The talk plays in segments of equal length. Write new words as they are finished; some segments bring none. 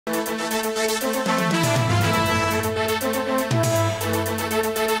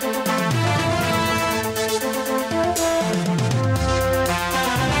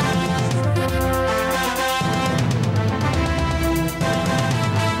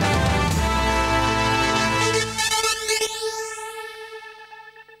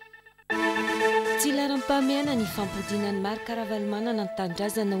fampodinany maro karavalmanana ny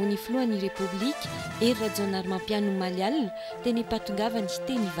tandrazana ho ny filohan'ny repoblika ery rajonarymampiano malialina teny mpatongavany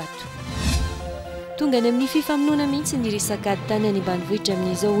teny vato tonga any amin'ny fifamonoana mihitsy ny resaka ady tany any ambanivohitra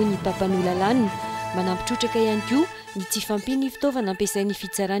amin'izao ho ny papan'olalanina manampitrotraka ihany koa ny tsy fampiny fitaovana ampiasain'ny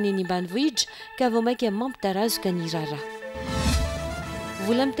fitsarana eny ambanivohitra ka vao maika mampitarazoka ny rara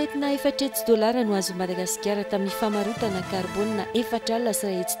vola mitetina $400 no azo Madagasikara tamin'ny famarotana karbona 4 alina sy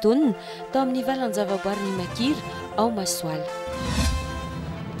 1 taonina tao amin'ny valan-javaboary ny Makira ao Masoala.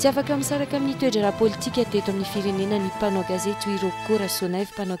 Tsy afaka misaraka amin'ny toedrara politika teto amin'ny firenena ny mpanao gazety Iroko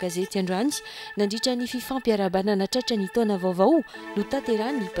Rasonaiv mpanao gazety Androany nandritra ny fifampiarabana natratra ny taona vaovao no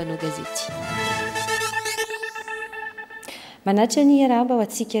tanterahany mpanao gazety. Manatra ny araba ho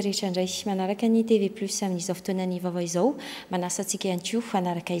antsika rehetra indray manaraka ny TV+ amin'izao fotoana ny vaovao izao manasa antsika ihany koa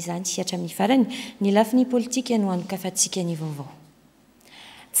fanaraka izany hatramin'ny farany ny lafin'ny politika no anokafantsika ny vaovao.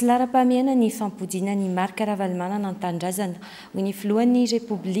 Tsy lara-pahamiana ny fampodiana ny maro karavalmanana ny tandrazana ho ny filohan'ny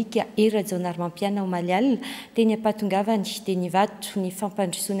repoblika ery rajonarymampiana malialina teny ampatongavany teny vato ny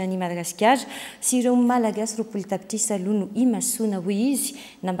fampandrosoana ny Madagasikara sy ireo malagasy roapolo tapitrisa aloha no imasoana hoy izy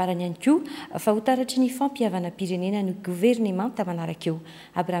nambarany ihany koa fa ho taratry ny fampihavana pirenena ny governemanta manaraka eo.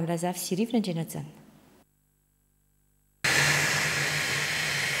 Abraham Razafy sy Rivina Andrenajana.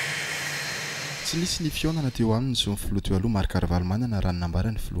 Tsy nisy ny fionana teo aminy sy ny filoha teo aloha maro karavalmanana raha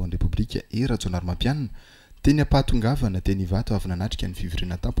nambarany filohan'ny repoblika ery rajonarymampiana teny ampatongavana teny vato avy nanatrika ny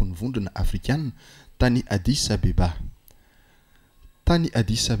fivirena tampony vondrona afrikana tany Addis Abeba. Tany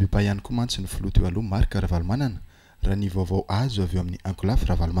Addis Abeba ihany koa mantsy ny filoha teo aloha maro karavalmanana raha ny vaovao azo avy eo amin'ny ankolafy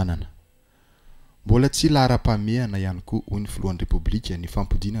ravalmanana. Mbola tsy lara-pahamiana ihany koa ho ny filohan'ny repoblika ny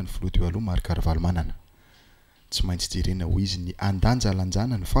fampodiana ny filoha teo aloha maro karavalmanana. Tsy maintsy jerena ho izy ny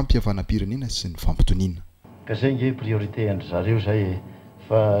andanjalanjana ny fampihavana pirenena sy ny fampitoniana. Ka zay nge priorité andry zareo zay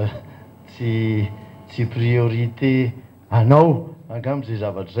fa tsy priorité anao angambo zay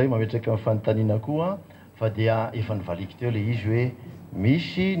zavatra zay mametraka amin'ny fanontaniana koa fa dia efa nivaliko teo le izy hoe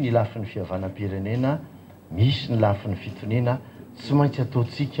misy ny lafin'ny fihavana pirenena, misy ny lafin'ny fitoniana, tsy maintsy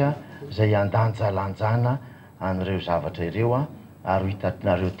ataontsika zay andanjalanjana an'ireo zavatra ireo ary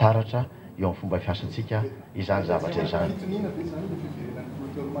hitanareo taratra eo amin'ny fomba fiasantsika izany zavatra izany.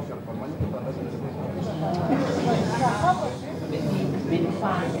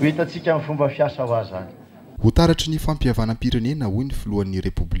 Hitantsika amin'ny fomba fiasa ho azy. Ho taratry ny fampihavanam-pirenena hoy ny filohan'ny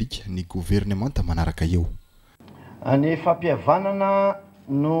repoblika ny governemanta manaraka eo. Ny fampihavanana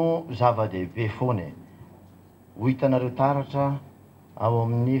no zava-dehibe foana. Ho hitanareo taratra ao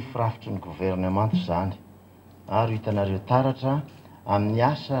amin'ny firafitry ny governemanta izany ary hitanareo taratra amin'ny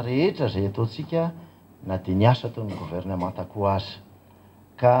asa rehetra zay ataontsika na dia ny asa ataon'ny governemanta koa aza.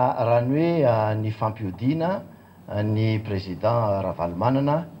 Ka raha ny hoe ny fampiodiana ny président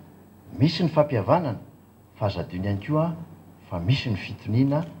Ravalomanana misy ny fampihavanana fa azadiny ihany koa fa misy ny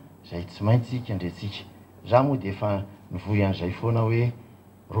fitoniana zay tsy maintsy kendrentsika. Za moa dia efa nivoy an'izay foana hoe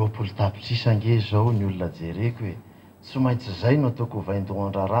roapolo tapitrisa nge zao ny olona jereko hoe tsy maintsy zay no ataoko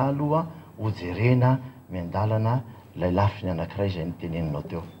vaindohan-draharaha aloha ho jerena miandalana ilay lafiny anankiray izay niteneninao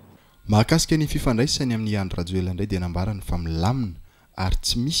teo. Mahakasika ny fifandraisany amin'ny andro rajoela indray dia nambarany fa milamina ary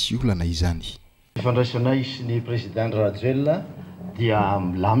tsy misy olana izany. Fifandraisanay sy ny président rajoela dia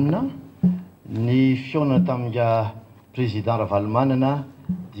milamina. Ny fionana tamin'ny président Ravalomanana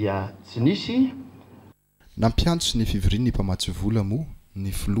dia tsy nisy. Nampiantso ny fivorian'ny mpamatsy vola moa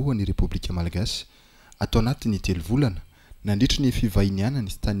ny filohan'ny repoblika malagasy atao anatin'ny 3 volana nandritra ny fivahiniana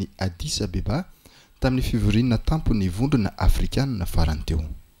ny tany Addis Abeba tamin'ny fivoriana tampony vondrona afrikana farany teo.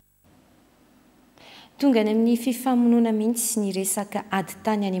 Tonga any amin'ny fifamonoana mihitsy ny resaka ady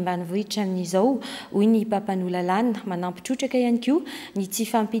tany any ambanivohitra amin'izao hoy ny papan'olalanina manampitrotraka ihany koa ny tsy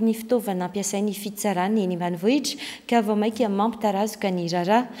fampiny fitaovana ampiasain'ny fitsarana eny ambanivohitra ka vao maika mampitarazoka ny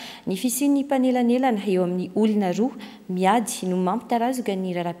rara. Ny fisian'ny mpanelanelana eo amin'ny olona roa miady no mampitarazoka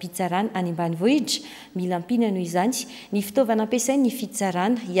ny raram-pitsarana any ambanivohitra. Mila ampina noho izany ny fitaovana ampiasain'ny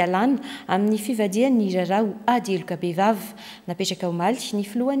fitsarana ialana amin'ny fivadian'ny rara ho ady eloka be vava. Napetraka ao Maly ny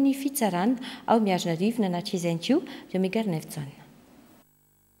filohan'ny fitsarana ao Miarina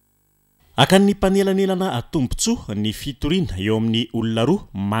Akan'ny mpanelanelana atombotsoa ny fitoriana eo amin'ny olona roa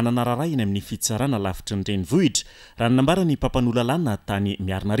manana rarainy amin'ny fitsarana lavitry ny renivohitra raha nambarany papan'olalanina tany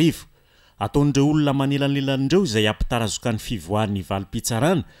Miarinarivo. Ataon'ireo olona manelanelana izay ampitarazoka ny fivoahan'ny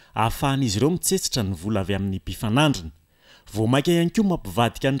valim-pitsarana ahafahan'izy ireo mitsetsitra ny vola avy amin'ny mpifanandrina. Vao maika ihany koa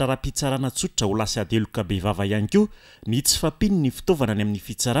mampivadika ny raram-pitsarana tsotra ho lasa adeloka be vava ihany koa ny tsy fampiny ny fitaovana any amin'ny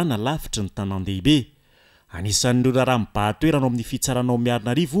fitsarana lavitry ny tanan-dehibe. Anisan'ireo raha mibahatoerana ao amin'ny fitsarana ao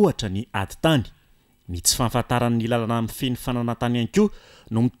Miarinarivo ohatra ny ady tany. Ny tsy fahafantaran'ny lalana amin'ny feny fananantany ihany koa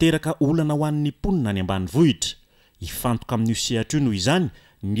no miteraka olana ho an'ny mponina any ambanivohitra. ifantoka amin'ny sehatra io noho izany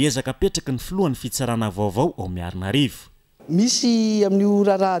niezaka petraky ny filohan'ny fitsarana vaovao ao Miarinarivo. Misy amin'io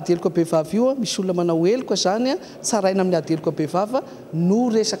raharaha adeloko behivavy io misy olona manao heloka zany tsaraina amin'ny adeloko behivavy no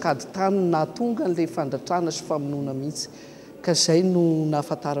resaka aditany na tonga n'ilay fandratrana sy famonoana mihitsy ka izay no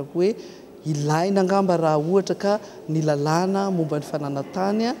nahafantarako hoe ilaina angamba raha ohatra ka ny lalàna momba ny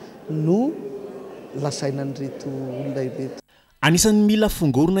fananantany no lasaina nyreto olona ireto. Anisan'ny mila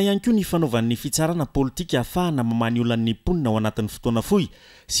fongorona ihany koa ny fanaovan'ny fitsarana politika ahafahana mamany olona ny mponina ao anatin'ny fotoana fohy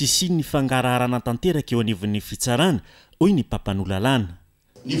sy ny fangaraharaana tanteraka eo anivon'ny fitsarana hoy ny pampanololalàna.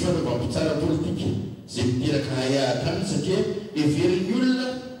 Ny fanaovam-pitsara politika izay miteraka hatrany satria everiny olona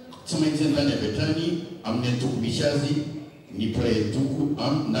tsy maintsy andany avy hatrany amin'ny antoko misy azy ny mpiray-toko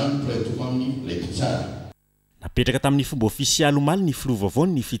na ny mpiray-toko amin'ny ilay mpitsara. Napetraka tamin'ny fomba ofisialy omaly ny filoha vaovao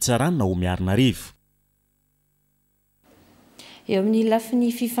ny fitsarana ao Miarinarivo. Eo amin'ny lafin'ny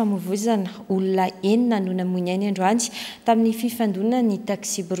fifamoivoizana olona enina no namoy ainy androany tamin'ny fifandonana ny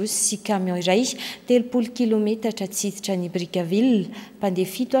taxi brus sy camion iray 30 kilometatra tsiditra ny Brickaville. Mpandeha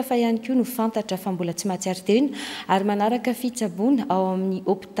 7 hafa ihany koa no fantatra fa mbola tsy mahatsiaro tena ary manaraka fitsaboana ao amin'ny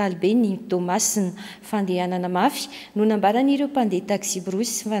hôpital be ny Tomasina. Fandehanana mafy no nambaran'ireo mpandeha taxi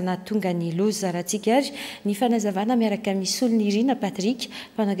brus fa nahatonga ny loza rahantsika ary ny fanazavana miaraka amin'ny Solonirina Patrick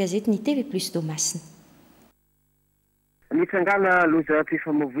mpanao gazety ny TV Plus Tomasina. Nitsangana loza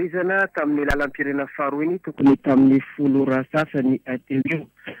fifamoivoizana tamin'ny lalam-pirenena faharoa iny tokony tamin'ny 10 rasasany teo eo.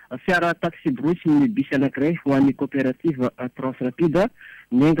 Fiara taxi brus ny bisy anankiray ho an'ny coopérative Transrapide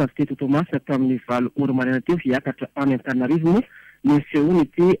niainga avy teto Tomasina tamin'ny 9 ora maraina teo hiakatra any Antananarivo no nisehony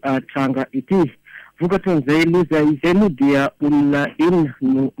ity tranga ity. Vokatry n'izay loza izay moa dia olona enina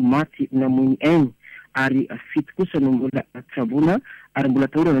no maty namoy ainy ary 7 kosa no mbola tsaboana ary mbola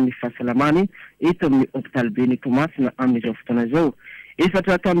tahorana ny fahasalamany eto amin'ny hôpital be ny Tomasina amin'izao fotoana izao.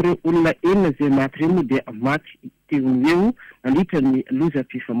 Efatra tamin'ireo olona enina izay maty ireo moa dia maty teony eo nandritra ny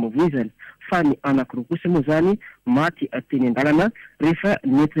lozam-pifamoivoizana fa ny anankiroa kosa moa zany maty teny an-dalana rehefa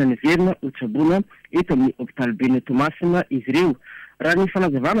nentina niverina ho tsaboana eto amin'ny hôpital be ny Tomasina izy ireo. Raha ny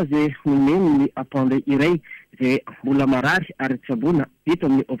fanazavana izay nomeny ny ampandray iray izay mbola marary ary tsaboana eto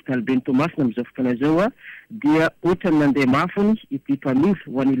amin'ny hôpital be ny Tomasina amin'izao fotoana izao dia ohatra nandeha mafiny ity mpamily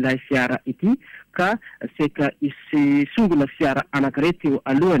ho an'ilay fiara ity ka saika isongona fiara anankiray teo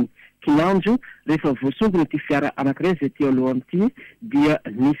alohany. Kinanjo rehefa voasongona ity fiara anankiray izay teo alohany ity dia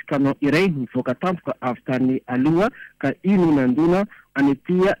nisy camion iray mivoaka tampoka avy tany aloha ka ino nandona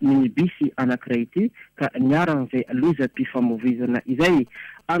anetia ny bisy anankiray ity ka niaran'izay lozam-pifamoivoizana izay.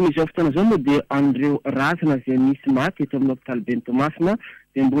 Amin'izao fotoana izao moa dia an'ireo razana izay misy maty eto amin'ny hôpital be ny Tomasina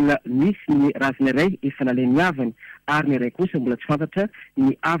dia mbola misy ny razana iray efa nalainy havany ary ny iray kosa mbola tsy fantatra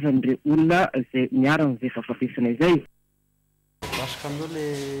ny avan'ireo olona izay niaran'izay fahafatesana izay. Basy camion le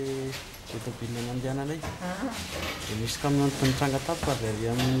automobiline nandehananay. Misy camion nitranga tapoka avy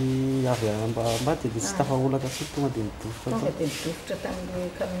amin'ny avy ambady dia tsy tafaholaka sy tonga dia nidofotra. Tonga dia nidofotra tamin'ilay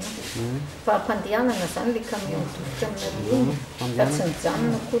camion. Fa mpandehanana zany ilay camion nidofotra amin'ireo. Fa tsy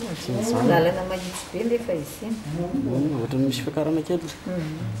nijanona akory. Lalana mahitsy be nefa izy iny. Ohatrany misy fiakarana kely.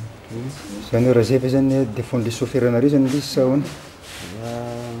 Zany hoe raha zay fa zany defaon'ilay chauffeur anareo zany izy sa ahoana?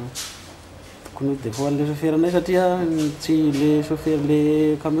 Dia ho an'ilay chauffeur anay satria tsy le chauffeur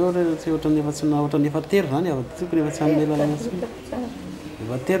le camion tsy ohatrany efa tery zany tokony efa tsy amin'ny lalana tsony.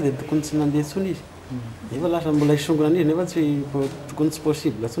 Efa tery dia tokony tsy nandeha tsony izy. Efa lasa mbola hisongona an'izy nefa tsy tokony tsy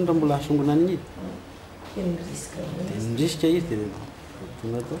possible tsony raha mbola hasongona an'izy. Dia mirisika izy dia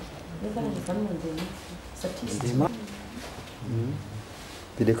tonga atao.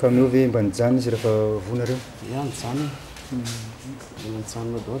 Dia le camion ve mba nijanona izy rehefa vonareo? Ia nijanona.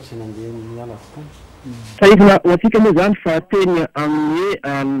 Nijanona daholo tsy nandeha miala fotoana. Sahivina ho antsika moa zany fa teny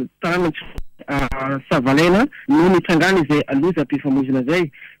amin'ny tanàna Savalena no nitrangana izay lozam-pifamoivoizana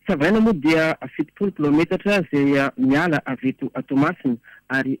izay. Savalena moa dia 70 kilometatra izay miala avy eto Tomasina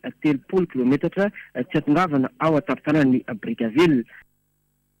ary 30 kilometatra tsy atongavana ao an-tampon-tanàn'ny Brickaville.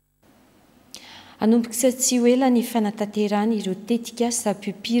 Anomboka sa tsy ho ela ny fanatanterahana ireo tetikasa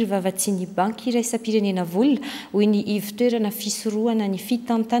pupily vavatsian'ny banky iraisam-pirenena vola hoy ny ivitoerana fisorohana ny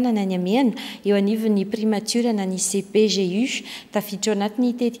fitantanana ny amiana eo anivon'ny primaturana ny CPGU. Tafiditra ao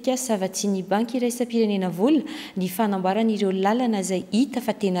anatin'ny tetikasa vavatsian'ny banky iraisam-pirenena vola ny fanamboaran'ireo lalana izay hita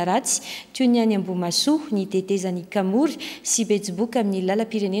fa tena ratsy toy ny any Ambohimasoa, ny tetezan'ny Kamory sy Betsiboka amin'ny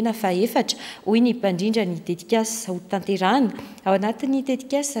lalam-pirenena fahaefatra hoy ny mpandrindra ny tetikasa ho tanterahana ao anatin'ny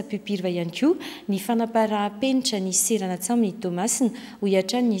tetikasa pupily ihany koa ny fanaparaha-penitra ny serana-tsaminy Tomasina ho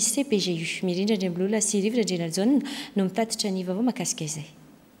hiatrany ny CPGU. Mirindra Andriambolola sy Rivotra Andrenaljaona no mitatitra ny vaovao mahakasika izay.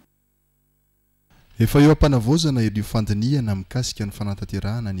 Efa eo ampanavozana ireo fandinihana mikasika ny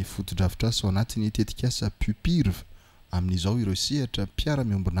fanatanterahana ny foto-dravitra ao anatin'ny tetikasa pupily amin'izao ireo sehatra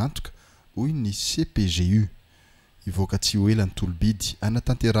mpiara-miombonantoka hoy ny CPGU ivoaka tsy ho ela ny tolobidy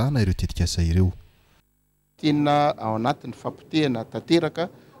anatanterahana ireo tetikasa ireo. Tena ao anatin'ny fampotehana tanteraka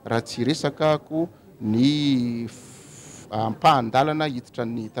raha tsy resakako ny ampahandalana hiditra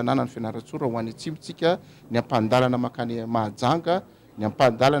ny tanàna ny Fianarantsoa ho any Atsimotsika, ny ampahandalana makany Mahajanga, ny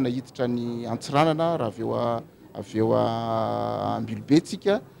ampahandalana hiditra ny Antsiranana raha avy eo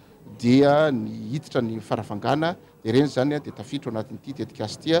Ambilobetsika, dia ny hiditra ny Faravangana, dia ireny zany dia tafiditra ao anatin'ity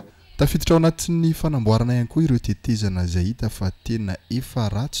tetikasa ity. Tafiditra ao anatin'ny fanamboarana ihany koa ireo tetezana izay hita fa tena efa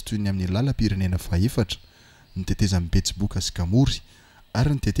ratsy toy ny amin'ny lalam-pirenena faefatra, ny tetezan'ny Betsiboka sy Kamory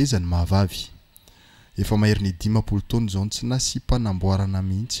ary ny tetezan'ny Mahavavy. Efa mahery ny 20 taona izao tsy nasy-panamboarana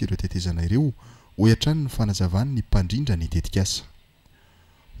mihitsy ireo tetezana ireo ho hatrany ny fanazavany ny mpandrindra ny tetikasa.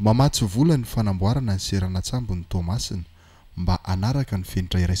 Mamatsy vola ny fanamboarana ny seranatsambo ny Tomasina mba anaraka ny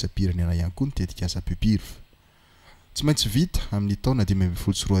fenitra iraisam-pirenena ihany koa ny tetikasa pupirva. Tsy maintsy vita amin'ny taona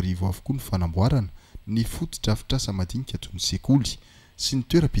 2024 avokoa ny fanamboarana ny foto-drafitrasa madinika toy ny sekoly sy ny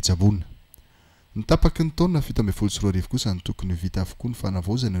toeram-pitsaboana. Ny tapaky ny taona 2024 kosa ny tokony vita avokoa ny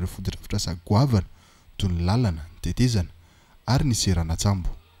fanavaozana ireo foto-drafitrasa goavana toy ny lalana, ny tetezana ary ny seranatsambo.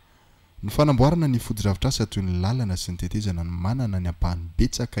 Ny fanamboarana ny foto-drafitrasa toy ny lalana sy ny tetezana ny manana ny ampahany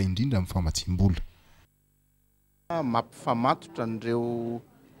betsaka indrindra amin'ny famatsim-bola. Mampifamatotra n'ireo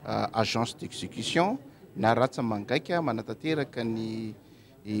agence d'exécution na ratsa mangaika manatanteraka ny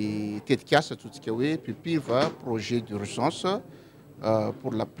tetikasa totsika hoe pupirva projet d'urgence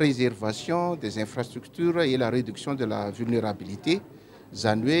pour la préservation des infrastructures et la réduction de la vulnérabilité,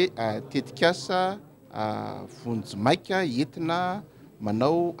 zany hoe tetikasa vonjimaika entina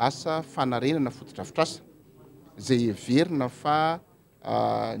manao asa fanarenana foto-drafitrasa zay heverina fa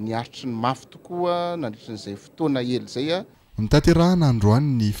niaritry ny mafy tokoa nandritra n'izay fotoana ely zay. Nitanterahana androany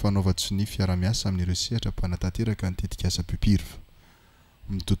ny fanaova-tsy ny fiara-miasa amin'ireo sehatra mpanatanteraka ny tetikasa pupirva.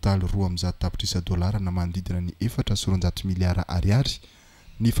 Mitotaly 200 tapitrisa dolara na manodidina ny 400 miliara ariary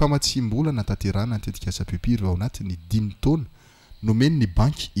ny famatsim-bola natanterahana ny tetikasa pupirva ao anatin'ny 5 taona nomeny ny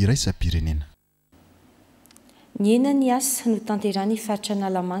banky iraisam-pirenena. Ny ena ny asa no tanterahany faritra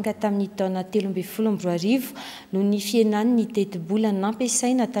Analamanga tamin'ny taona 2012 no ny fienany ny teti-bola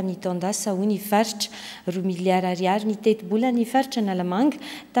nampiasaina tamin'ny taondasa hoy ny faritra 2 miliara ariary ny teti-bola ny faritra Analamanga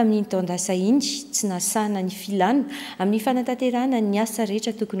tamin'ny taondasa iny tsy nasahana ny filana amin'ny fanatanterahana ny asa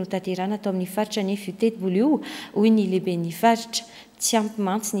rehetra tokony ho tanterahana tao amin'ny faritra nefa io teti-bola io hoy ny lehibe ny faritra. Tsy ampy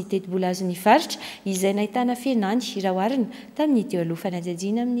mantsy ny teti-bola azon'ny faritra izay nahitana fienany raha oharina tamin'ny teo aloha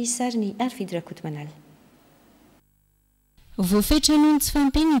fanadihadiana amin'ny sariny Arfidy Rakotomanala. Voafetra noho ny tsy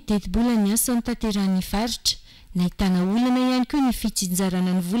fampeny ny teti-bola ny asa ny tanterahany faritra. Nahitana olana ihany koa ny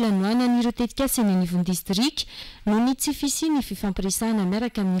fitsinjarana ny vola no anan'ireo tetikasa eny anivon'ny distrika no ny tsy fisiany fifampiresahana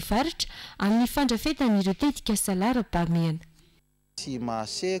miaraka amin'ny faritra amin'ny fandrafetan'ireo tetikasa lara-pahamehana. Tsy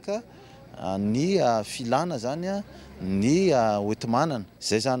mahasehaka ny filana zany ny oetimanana,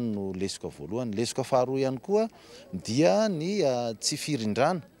 zay zany no lesoko voalohany. Lesoko faharoa ihany koa dia ny tsy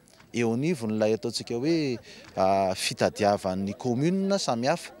firindrana eo anivon'ilay ataontsika hoe fitadiavan'ny commune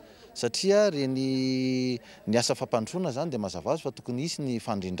samihafa, satria reny ny asa fampandroana zany dia mazava azy fa tokony isy ny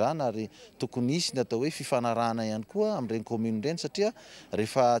fandrindrana ary tokony isy ny atao hoe fifanarahana ihany koa amin'ireny commune ireny, satria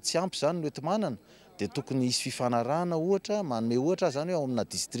rehefa tsy ampy zany ny oetimanana dia tokony isy fifanarahana ohatra manome ohatra zany hoe ao amina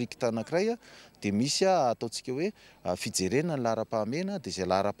district anankiray dia misy ataontsika hoe fijerena ny lara-pahamehana, dia izay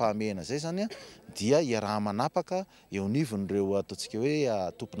lara-pahamehana zay zany dia iaraha manapaka eo anivon'ireo ataontsika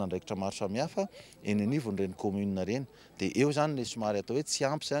hoe tompona andraikitra maro samihafa eny anivon'ireny commune ireny. Dia eo zany le somary atao hoe tsy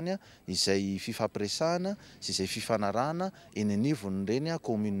ampy zany izay fifampiresahana sy izay fifanarahana eny anivon'ireny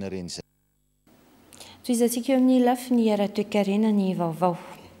commune ireny izay. Toizantsika eo amin'ny lafiny ara-toe-karena ny vaovao.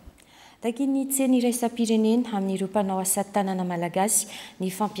 Taky ny tseny iraisam-pirenena amin'ireo mpanao asa tanana malagasy ny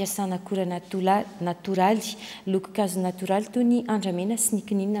fampiasana akora natoraly, lokokazo natoraly toy ny andramena sy ny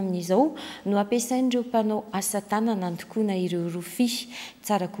kininina amin'izao no ampiasain'ireo mpanao asa tanana andokoana ireo rofia.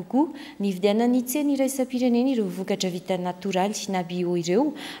 Tsara kokoa ny vidiana ny tseny iraisam-pirenena ireo vokatra vita natoraly na bio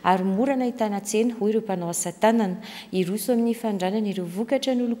ireo ary mora nahitana tsena hoy ireo mpanao asa tanana. Iroso amin'ny fandranana ireo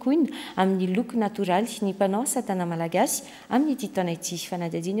vokatra nolokoina amin'ny loko natoraly ny mpanao asa tanana malagasy amin'ny ity taona ity.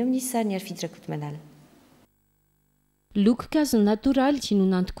 Fanadihadiana amin'ny sary Arfidy Rakotomanala. Lokokazo natoraly no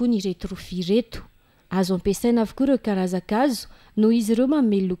nandokoana ireto rofia ireto. Azo ampiasaina avokoa ireo karazan-kazo noho izy ireo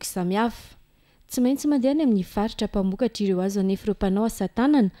manome loko samihafa. Tsy maintsy mandeha any amin'ny faritra mpamokatra ireo azo anefa ireo mpanao asa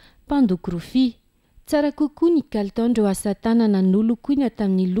tanana mpandoko rofia. Tsara kokoa ny kalitaon'ireo asa tanana nolokoina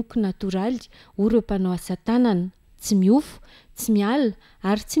tamin'ny loko natoraly hoy ireo mpanao asa tanana. Tsy miofo, tsy miala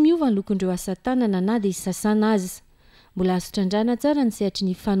ary tsy miova ny lokondreo asa tanana na dia sasana azy. mbola azo trandrana tsara ny sehatry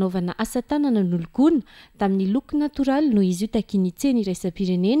ny fanaovana asa tanana nolokoana tamin'ny loko natoraly noho izy io takiany tsena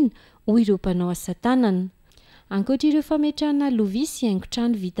iraisam-pirenena ho ireo mpanao asa tanana. Ankoatra ireo fametrahana lovia sy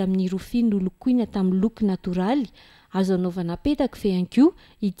haingon-trano vita amin'ny rofia nolokoina tamin'ny loko natoraly, azo anaovana petaka fe ihany koa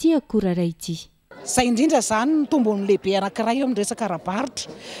ity akora iray ity. Zay indrindra zany ny tombony lehibe anankiray eo amin'ny resaka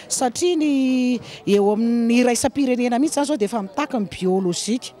ara-barotra satria ny eo amin'ny iraisam-pirenena mihitsy zany zao dia efa mitaka ny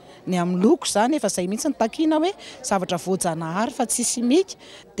biôlôjika. Ny amin'ny loko zany efa izay mihitsy ny takiana hoe zavatra voajanahary fa tsy simika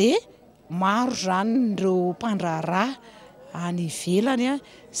dia maro zany ireo mpandraharaha any ivelany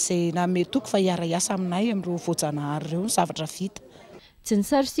izay nanome toky fa hiara-iasa aminay amin'ireo voajanahary ireo ny zavatra vita. Tsy ny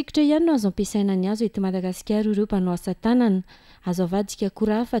sary sikotra ihany no azo ampiasaina ny azo eto Madagasikara ireo mpanao asa tanana, azo avadika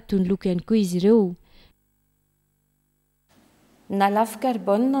akora hafa toy ny loko ihany koa izy ireo. Nalafo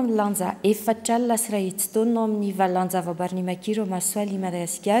carbone milanja 4 alina sy 2 hetsy taona ao amin'ny valan-javaboary ny Makiro Masoaly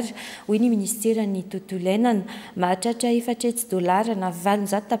Madagasikara, hoy ny ministera ny tontolo iainana. Mahatratra 4 hetsy dolara na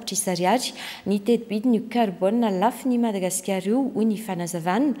 700 tapitrisa ariary ny teti-bidiny io carbone lafo ny Madagasikara io, hoy ny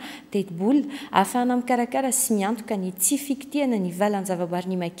fanazavana teti-bola ahafahana mikarakara sy miantoka ny tsy fikitiana ny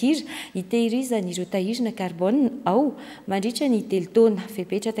valan-javaboary ny Makiro hitehirizana ireo tahirina carbone ao mandritra ny 3 taona.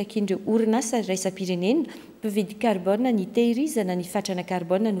 Fepetra takian'ireo orinasa iraisam-pirenena mpividy carbone ny tehirizana ny fatrana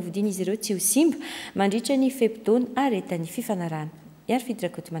carbone novidiny izy ireo tsy ho simba mandritra ny feptaona aretan'ny fifanarana. Iary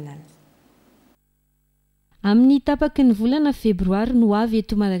Fidrakoto Manala. Amin'ny tapaky ny volana febroary no avy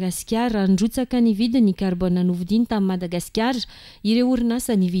eto Madagasikara androtsaka ny vidiny carbone novidiny tamin'ny Madagasikara ireo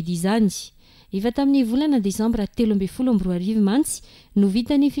orinasa nividy izany. Efa tamin'ny volana desambra 13 mantsy no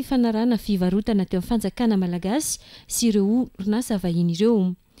vitany fifanarana fivarotana teo amin'ny fanjakana malagasy sy ireo orinasa vahiny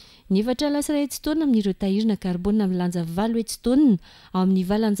ireo. Ny 4 alina sy 2 hetsy taona amin'ireo tahirina carbone milanja 7 hetsy taona ao amin'ny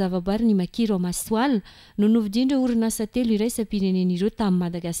valan-javaboary ny Makiro Masoaly no novidin'ireo orinasa 3 iraisam-pirenena ireo tamin'ny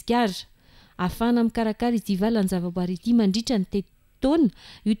Madagasikara. Ahafahana mikarakara ity valan-javaboary ity mandritra ny 8 taona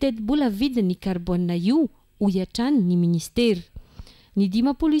io teti-bola vidin'ny carbone io ho iatrany ny ministera. Ny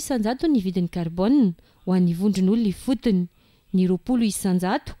 500 isan-jato ny vidin'ny carbone ho an'ny vondron'olona fotony, ny 20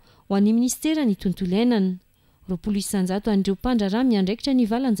 isan-jato ho an'ny ministera ny tontolo iainana, 20 isan-jato an'ireo mpandraharaha miandraikitra ny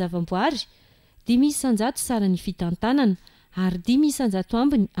valan-javaboary, 5 isan-jato sara ny fitantanana ary 5 isan-jato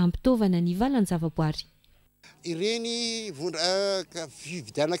ambiny ampitaovana ny valan-javaboary. Ireny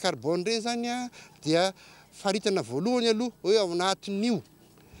fividiana carbone ireny zany dia faritana voalohany aloha hoe ao anatin'io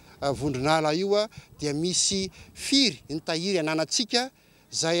vondronala io dia misy firy ny tahiry ananantsika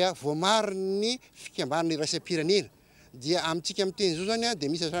zay voamariny fikambanana iraisam-pirenena. Dia amintsika amin'ny teny zao zany dia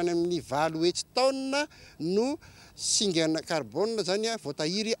misy hatrany amin'ny 7 hetsy taona no singana carbone zany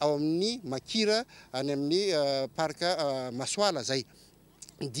voatahiry ao amin'ny Makira any amin'ny parka Masoala zay.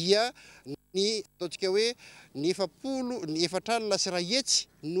 Dia ny ataontsika hoe ny 4 alina sy 2 hetsy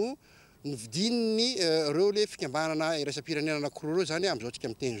no vidin'ny ireo le fikambanana iraisam-pirenena anankiroa ireo zany amin'izao tsika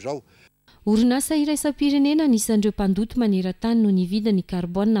miteny zao. Orinasa iraisam-pirenena anisan'ireo mpandoto maneran-tany no nividin'ny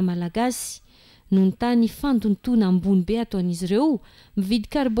carbone malagasy. No ny tany fandontona ambony be ataon'izy ireo, mividy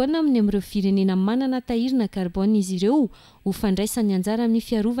carbone amin'ny amin'ireo firenena manana tahirina carbone izy ireo ho fandraisany anjara amin'ny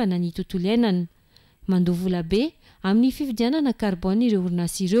fiarovana ny tontolo iainana. Mandoa vola be amin'ny fividianana carbone ireo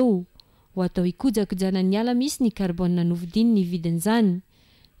orinasa ireo, ho atao hikojakojana ny ala misy ny carbone novidiny ny vidin'izany.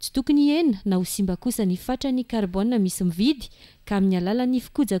 Tsy tokony hena na ho simba kosa ny fatran'ny carbone misy mividy ka amin'ny alalan'ny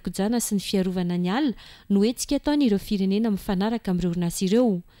fikojakojana sy ny fiarovana ny ala no hetsika ataon'ireo firenena mifanaraka amin'ireo orinasa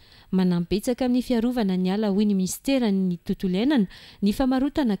ireo. Manampetsaka amin'ny fiarovana ny ala hoy ny ministera ny tontolo iainana ny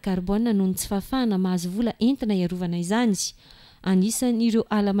famarotana carbone noho ny tsy fahafahana mahazo vola entina hiarovana izany. Anisan'ireo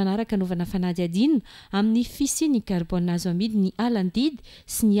ala manaraka anaovana fanadihadiana amin'ny fisian'ny carbone azo amidy ny alan-didy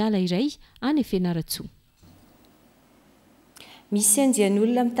sy ny ala iray any Fianaratsoa. Misy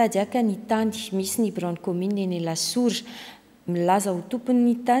andian'olona mitady aka ny tany, misy ny branche commune eny Lasora. Milaza ho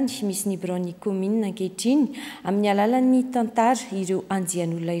tompon'ny tany misy ny branche commune ankehitriny amin'ny alalan'ny tantara ireo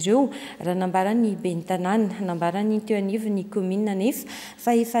andian'olona ireo, raha nambaran'ny ben'ny tanàna. Nambaran'ny teo anivo ny commune nefa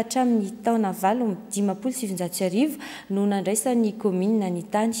fa efa hatramin'ny taona 750 no nandraisan'ny commune ny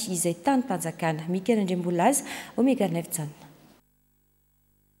tany izay tany-panjakana. Mikerandrem-bolaza Omega Nevitsanina.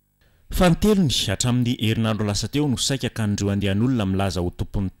 Fantelony hatramin'ny herinandro lasa teo no saika kan'ireo andian'olona milaza ho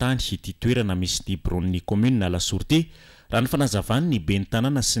tompon'ny tany ity toerana misy ny branche commune Lasora ity, raha ny fanazavany ny ben'ny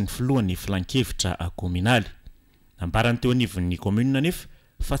tanàna sy ny filohan'ny filan-kevitra kominaly. Nambarany teo anivon'ny commune nefa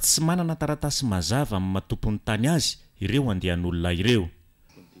fa tsy manana taratasy mazava amin'ny matompon'ny tany azy ireo andian'olona ireo.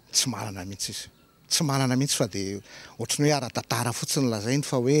 Tsy manana mihitsy izy. Tsy manana mihitsy fa dia ohatrany hoe ara-tantara fotsiny lazainy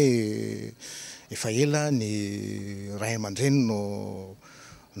fa hoe efa ela ny ray aman-dreny no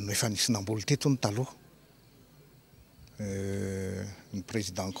efa nisy namboly teto ny taloha. Ny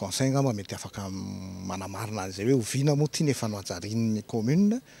président conseil ngamba mety afaka manamarina an'izay hoe oviana moa ty ny efa noajarin'ny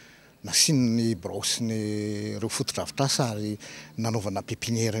commune nasiany brosiny ireo fotodrafitrasa ary nanaovana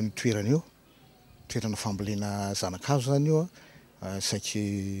pépinière ny toerana io toerana fambolena zanakazo zany io saiky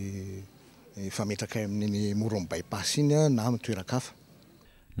fametraka amin'ny moron'ny bypass iny na amin'ny toeran-kafa.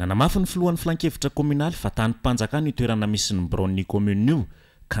 Nanamafy ny filohan'ny filan-kevitra communal fa tany-mpanjakana io toerana misy ny brony commune io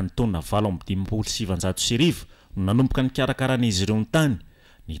ka ny taona 770 no nanomboka ny karakaran'izy ireo ny tany,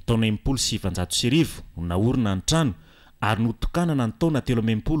 ny taona 770 no naorina ny trano ary notokanana ny taona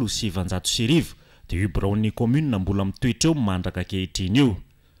 770 dia io brony commune mbola mitoetra eo mandraka ankehitriny io.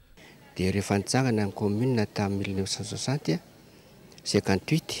 Dia rehefa nitsangana ny commune tamin'ny 1960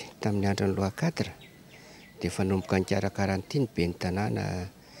 58 tamin'ny andron'ny loi 4 dia efa nanomboka ny karakaran'ity ny be ny tanàna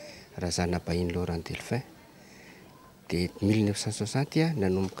Razana Bahiny Laurent Delphin. Dia 1960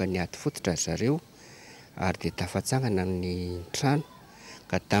 nanomboka ny ady fototra zareo ary dia tafatsangana ny trano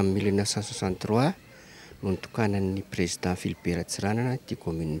ka tamin'ny 1963 no nitokanan'ny président Philibert Tsiranana ty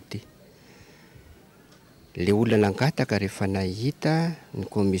commune ity. Le olona nangataka rehefa nahita ny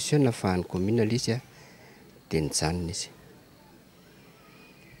commission nafahan'ny commune izy dia nijanona izy.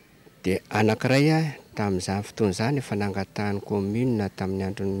 Dia anankiray tamin'izany fotoana izany efa nangatahan'ny commune tamin'ny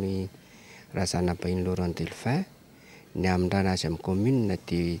andron'ny Razana Bahiny Laurent Delphin ny amindrana azy amin'ny commune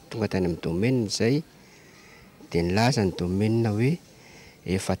dia tonga tany amin'ny domaine izay dia nilaza ny domaine hoe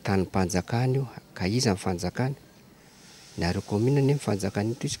efa tany-panjakana io ka iza ny fanjakana nareo commune ny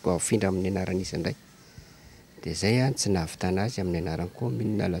fanjakana ito izy ko afindra amin'ny anaran'izy indray dia izay tsy nahavitana azy amin'ny anaran'ny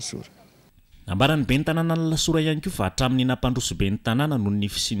commune Lasora. Nambarany be ny tanàna ny Lasora ihany koa fa hatramin'ny nampandroso be ny tanàna noho ny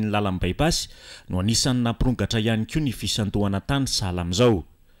fisian'ny lalan'ny bypass no anisan'ny nampirongatra ihany koa ny fisandohana tany sahala amin'izao.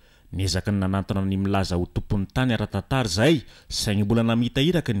 Niezaka ny nanantona ny milaza ho tompon'ny tany ara-tantara izay saingy mbola namita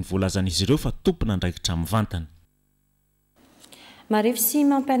iraka ny voalazan'izy ireo fa tompona andraikitra mivantana. Marefo sy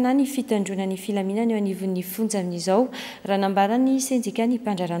mampiana ny fitandrona ny filaminana eo anivon'ny fonja amin'izao raha nambarany sendika ny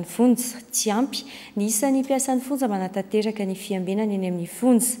mpandrarany fonja tsy ampy ny isan'ny mpiasan'ny fonja manatanteraka ny fiambenana eny amin'ny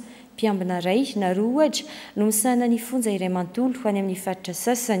fonja. Mpiambina ray na roa ohatra no misana ny fonja iray manontolo ho any amin'ny faritra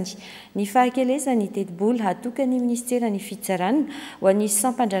sasany. Ny fahakelezany teti-bola atokany ministerany fitsarana ho an'ny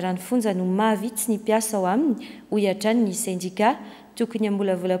sampandrarany fonja no mahavitsy ny mpiasa ao aminy hoy hatrany ny sendika. Tokony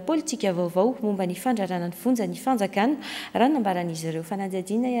ambolavola politika vaovao momba ny fandrarana ny fonja ny fanjakana raha nambaran'izy ireo.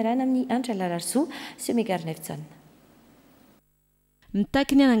 Fanadihadiana iarana amin'ny Antra Lararsoa sy Megarina Fitsana.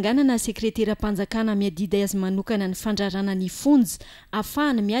 Mitaky ny ananganana sekretera-panjakana miadida azy manokana ny fandrarana ny fonja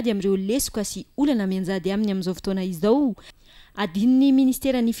ahafahana miady amin'ireo lesoka sy olana mianjady aminy amin'izao fotoana izao. Adin'ny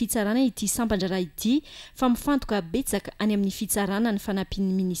ministerany fitsarana ity sampandrara ity fa mifantoka betsaka any amin'ny fitsarana ny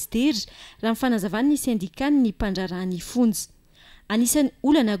fanampian'ny ministera raha mifanazavany ny sendikany ny mpandrarany fonja. Anisan'ny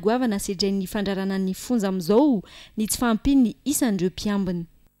olana goavana sedrain'ny fandrarana ny fonja amin'izao ny tsy fahampiany isan'ireo mpiambina.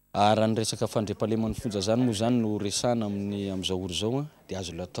 Raha ny resaka fandriam-pahaleman'ny fonja zany moa zany no resana amin'izao ora izao dia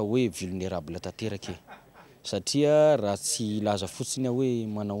azo atao hoe vulnérable tanteraka satria raha tsy laza fotsiny hoe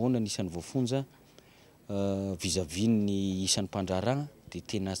manahoana ny isan'ny voafonja vis-à-vis ny isan'ny mpandrarana dia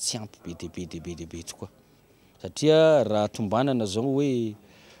tena tsy ampy be dehibe tokoa satria raha tombanana zao hoe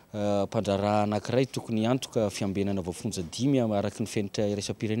mpandrarana anankiray tokony antoka fiambenana voafonja 5 araky ny fenitra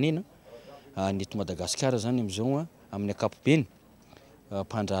iraisam-pirenena ny eto Madagasikara zany amin'izao amin'ny ankapobeny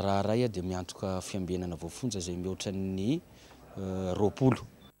mpandrarana ray dia miantoka fiambenana voafonja izay mihoatra ny 20.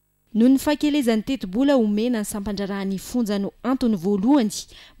 Noho ny fahakelezan'ny teti-bola omena ny sampandrarany fonja no antony voalohany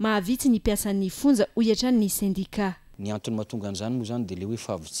mahavitsy ny mpiasan'ny fonja hoy hatrany ny sendika. Ny antony mahatonga an'izany moa zany dia le hoe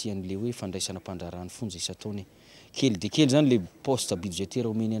fahavitsen'le hoe fandraisana mpandrarany fonja isan-taona. Kely dia kely zany le poste budgétaire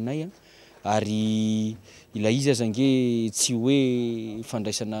omeny anay ary ilay izy azange tsy hoe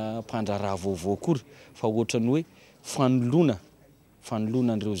fandraisana mpandrarana vaovao akory fa ohatra ny hoe fanoloana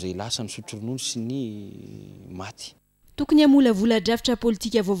an'ireo izay lasa ny sotronono sy ny maty. Tokony amolavola drafitra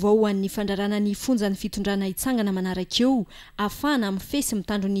politika vaovao ho an'ny fandrarana ny fonja ny fitondrana hitsangana manaraka eo ahafahana mifesy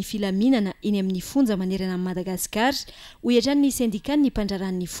mitandro ny filaminana eny amin'ny fonja manerana amin'ny Madagasikara hoy hatrany ny sendikany ny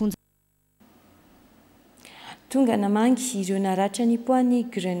mpandraran'ny fonja. Tonga namangy ireo naratra ny poany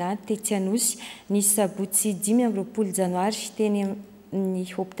grenade tetsy Anosy ny sabotsy 20 janoary teny ny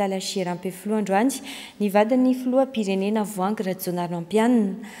hôpitaly Chierampeflo androany ny vadiny filoha-pirenena voangy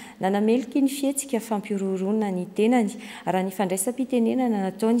Rajonarmampianina nanameloky ny fihetsika fampiororona ny tenany raha ny fandraisam-pitenenana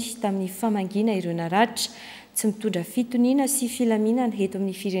nataony tamin'ny famangina ireo naratra. tsy mitondra fitoniana sy filaminana eto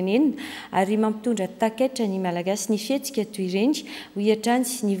amin'ny firenena ary mampitondra taketra ny malagasy ny fihetsika toy ireny ho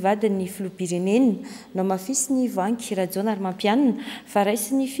iatranjy ny vadin'ny filoham-pirenena no mafisy ny vanky Rajaona ary mampianina fa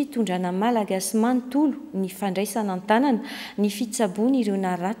raisy ny fitondrana malagasy manontolo ny fandraisana an-tanana ny fitsaboana ireo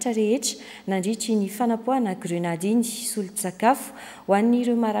naratra rehetra nandritry ny fanapoahana grenadiny solon-tsakafo ho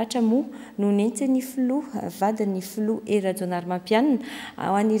an'ireo maratra moa no nentin'ny filoha vadin'ny filoha Rajaona ary mampianina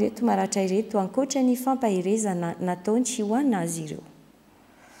ho an'ireto maratra ireto ankoatra ny fampahirezana nataony ho anazy ireo.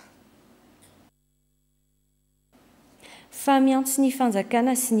 Fa miantso ny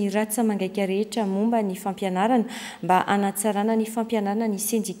fanjakana sy ny ratsa mangaika rehetra momba ny fampianarana mba hanatsarana ny fampianarana ny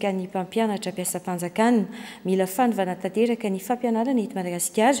sendikan'ny mpampianatra mpiasa-panjakana. Mila fanovana tanteraka ny fampianarana eto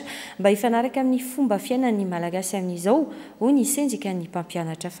Madagasikara mba hifanaraka amin'ny fomba fiainan'ny malagasy amin'izao hoy ny sendikan'ny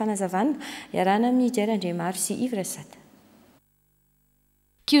mpampianatra. Fanazavana iarahana amin'ny Jerandremaro sy Ivrasata.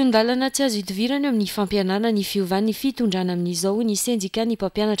 Kiondalana tsy azo idivirana amin'ny fampianarana ny fiovan'ny fitondrana amin'izao ny sendikan'ny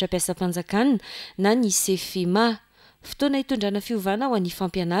mpampianatra mpiasa-panjakana na ny CFMA. Fotoana hitondrana fiovana ho an'ny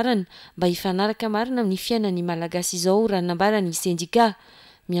fampianarana mba hifanaraka marina amin'ny fiainan'ny malagasy izao raha nambarany sendika.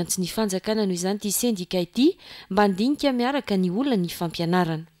 Miantso ny fanjakana noho izany ity sendika ity mba handinika miaraka ny olona ny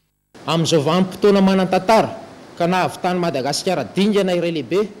fampianarana. Amin'izao vanim-potoana manan-tantara ka nahavitany Madagasikara dingana iray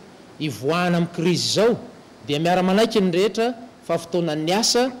lehibe ivoahana amin'ny krizy izao dia miara-manaiky ny rehetra fa fotoana ny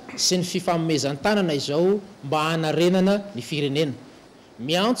asa sy ny fifanomezan-tanana izao mba hanarenana ny firenena.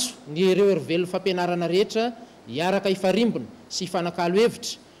 Miantso ny ireo hervelon'ny fampianarana rehetra hiaraka ifarimbona sy fanakalo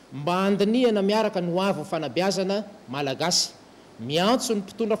hevitra mba handinihana miaraka ny hoavy fanabeazana malagasy. Miantso ny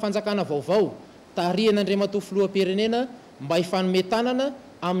mpitondra fanjakana vaovao tarihana Andriamatoa filoham-pirenena mba hifanometanana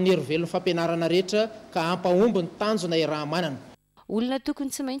amin'ny hervelon'ny fampianarana rehetra ka hampahomby ny tanjona iaraha-manana. Olona tokony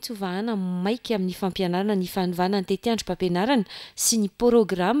tsy maintsy hovahana maika amin'ny fampianarana ny fanovana ny tetiandrom-pampianarana sy ny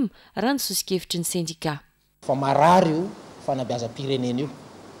porograma raha ny sosikevitry ny sendika. Fa marary io fanabeazam-pirenena io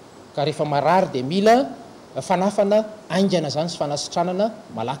ka rehefa marary dia mila fanafana aingana zany sy fanasitranana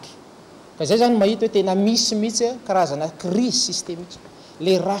malaky. Ka zay zany mahita hoe tena misy mihitsy karazana crise systémique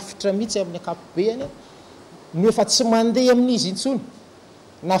le rafitra mihitsy amin'ny ankapobeny no efa tsy mandeha amin'izy intsony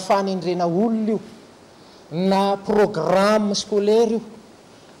na fanendrena olona io na programme scolaire io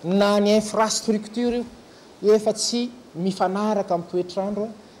na ny infrastructure io efa tsy mifanaraka amin'ny toetrandro,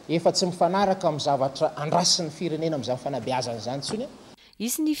 efa tsy mifanaraka amin'ny zavatra andrasin'ny firenena amin'izany fanabeazana zany intsony.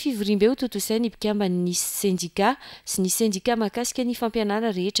 Isy ny fivoriam-beo totosainy mpikambany sendika sy ny sendika mahakasika ny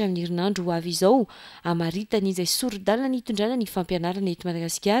fampianarana rehetra amin'ny herinandro ho avy izao amaritany izay soro-dalana ny hitondrana ny fampianarana eto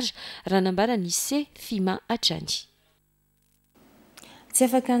Madagasikara raha nambara ny CFMA hatrany. Tsy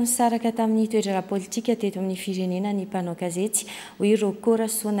afaka nisaraka tamin'ny toedrara politika teto amin'ny firenena ny mpanao gazety hoy Rokora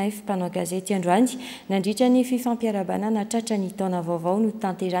Sonaif mpanao gazety androany nandritra ny fifampiarabana natratra ny taona vaovao no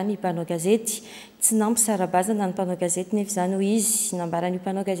tanterany mpanao gazety. Tsy nampy sarabazana ny mpanao gazety nefa izany hoy izy nambarany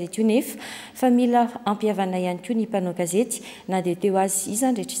mpanao gazety io nefa fa mila ampihavana ihany koa ny mpanao gazety na dia teo azy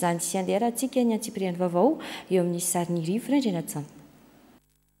izany rehetra izany sy andehara antsika ny antsipiriany vaovao eo amin'ny sariny rivo Rendrenatsan.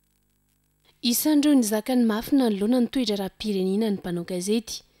 Isandreo ny zakany mafina ny loana ny toedraram-pirenena ny mpanao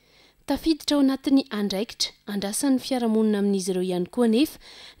gazety. Tafiditra ao anatin'ny andraikitra, andrasan'ny fiarahamonina amin'izy ireo ihany koa nefa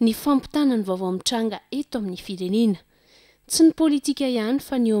ny fampitana ny vaovao mitranga eto amin'ny firenena. Tsy ny politika ihany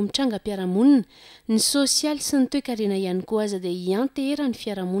fa ny eo mitranga mpiarahamonina, ny sosialy sy ny toe-karena ihany koa aza dia hiantehera ny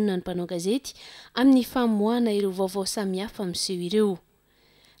fiarahamonina ny mpanao gazety amin'ny famoahana ireo vaovao samihafa amin'seho ireo.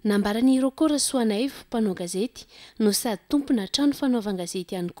 Nambarany Rokora Soanaivo mpanao gazety no sady tompona trano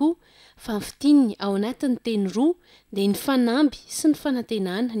fanaovan-gazety ihany koa fa fitininy ao anatin'ny teny roa dia ny fanamby sy ny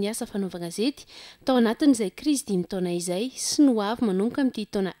fanantenana ny asa fanaovan-gazety tao anatin'izay krizy 5 taona izay sy ny hoavy manomboka amin'ity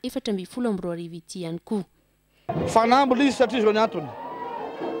taona 2024 ity ihany koa. Fanamby izy satria izao ny antony.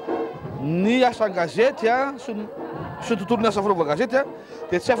 Ny asa gazety sy tontolo ny asa fanaovan-gazety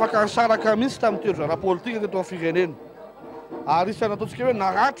dia tsy afaka nisaraka mihitsy tamin'ny toedrara politika teto amin'ny firenena. Ary isany ataontsika hoe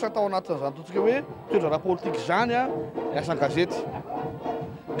naratra tao anatin'izany ataontsika hoe toedrara politika izany asa gazety.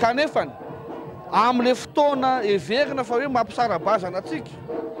 Kanefany amin'ilay fotoana heverina fa hoe mampisarabazana antsika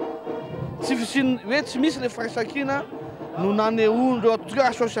tsy fisiny hoe tsy misy ilay firaisan-kina no nanehoan'ireo ataontsika hoe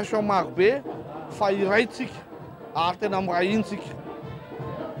association marobe fa iraitsika ary tena mirahitsika.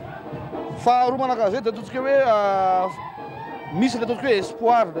 Fa roa mana-gazety dia ataontsika hoe misy ilay ataontsika hoe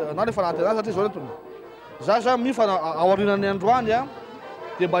espoir na ilay fanatenana satria izao netony. Za mifa aorinan'ny androany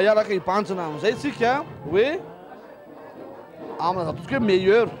dia mba hiaraka hibanjina amin'izay tsika hoe amina ataontsika hoe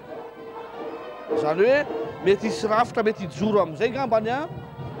meilleur. Zany hoe mety hisy rafitra mety hijoro amin'izay ngambany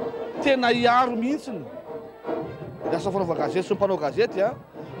tena hiaro mihitsiny. Ny asa fanaovan-gazety sy ny mpanao gazety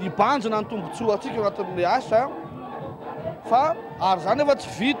hibanjina ny tombontsoa atsika eo anatin'ilay asa fa ary zany efa tsy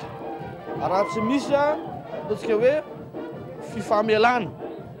vita. Raha tsy misy ataontsika hoe fifamelana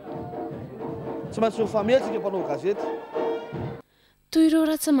tsy maintsy mifamelitsika mpanao gazety toy ireo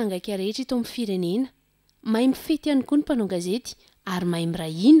ratsa mangaika rehetra ito amin'ny firenena mahay mifety ihany koa ny mpanao gazety ary mahay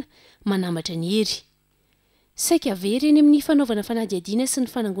mirahina manambatra ny hery saika very eny amin'ny fanaovana fanadihadiana sy ny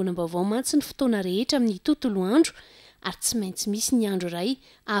fanangonam-baovao mantsy ny fotoana rehetra amin'ny tontolo andro ary tsy maintsy misy ny andro iray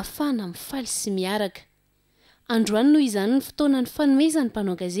ahafahana mifaly sy miaraka androany noho izany ny fotoana ny fanomezany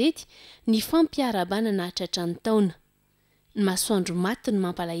mpanao gazety ny fampiarabana nahatratra ny taona ny masoandro maty ny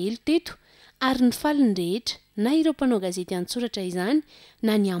mampalahelo teto ary ny faly ny rehetra na ireo mpanao gazety antsoratra izany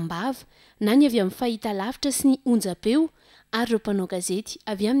na ny ambava na ny avy amin'ny fahita lavitra sy ny onjapeo ary ireo mpanao gazety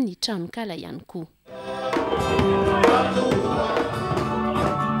avy amin'ny tranokala ihany koa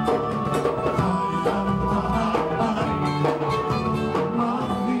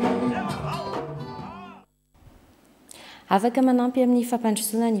afaka manampy amin'ny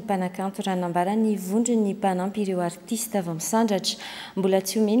fampandrosoana ny mpanakanto raha nambara ny vondrony ny mpanampy ireo artista avy misandratra mbola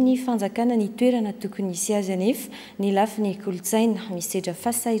tsy omeny ny fanjakana ny toerana tokony isy azy anefa ny lafi ny kolotsaina misedra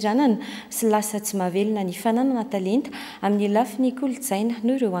fasairanana sy lasa tsy mahavelona ny fananana talenta amin'ny lafi ny kolotsaina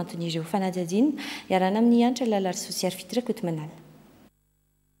noho ireo anton'ireo fanadihadiana iarana amin'ny antra lalary sosiary fitirakotomanala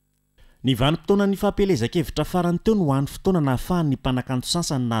ny vanim-potoana ny fampelezakevitra farany teo no hoan'ny fotoana nahafahan'ny mpanakanto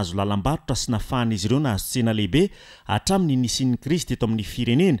sasany nahazo lalam-barotra sy nahafahan'izy ireo nahazo tsena lehibe hatramin'ny nisian'ny kristy eto amin'ny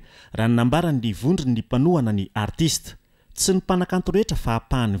firenena raha ny nambarany ny vondrony ny mpanohana ny artista tsy ny mpanakanto rehetra fa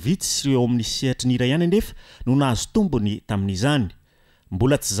hapahany vitsy sy ireo amin'ny sehatra ny iray ihany anefa no nahazo tombony tamin'izany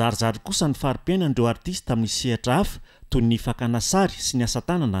mbola tsy zarizary kosa ny farim-piainan'ireo artista amin'ny sehatra hafa toy ny fakana sary sy ny asa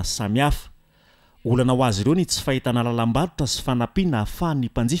tanana samihafa olana ho azy ireo ny tsy fahitana lalam-barotra sy fanampiana ahafahan'ny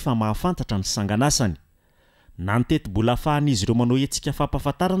mpanjifa mahafantatra ny sanganasany na ny teti-bola ahafahan'izy ireo manao hetsika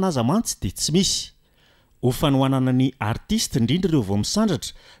fampahafantarana aza mantsy dia tsy misy ho fanohanana ny artista indrindra ireo vao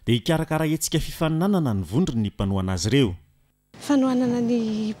misandratra dia hikarakara hetsika fifaninanana ny vondrony ny mpanohana azy ireo fanohanana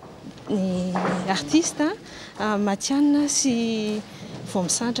ny artista matianina sy vao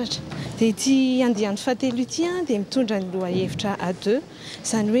misandratra dia ty andiany fahatelo ity dia mitondra ny lohahevitra A2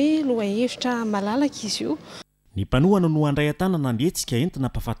 izany hoe lohahevitra malalaka izy io ny mpanohana no handray an-tanana ny hetsika entina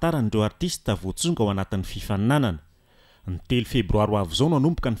ampahafantaran'ireo artista voatsonga ao anatin'ny fifaninanana ny 3 febroary avy izao no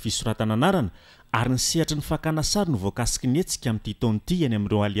hanomboka ny fisoratana anarana ary ny sehatra ny fakana sary no voakasiky ny hetsika amin'ity taon'ity eny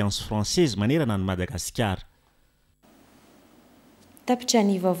amin'ireo alliance française manerana ny Madagasikara tapitra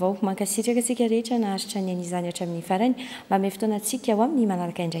ny vaovao mankasitraka antsika rehetra naharitra ny an'izany hatramin'ny farany mba ame fotoana antsika ho amin'ny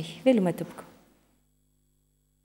manaraka indray veloma tompoko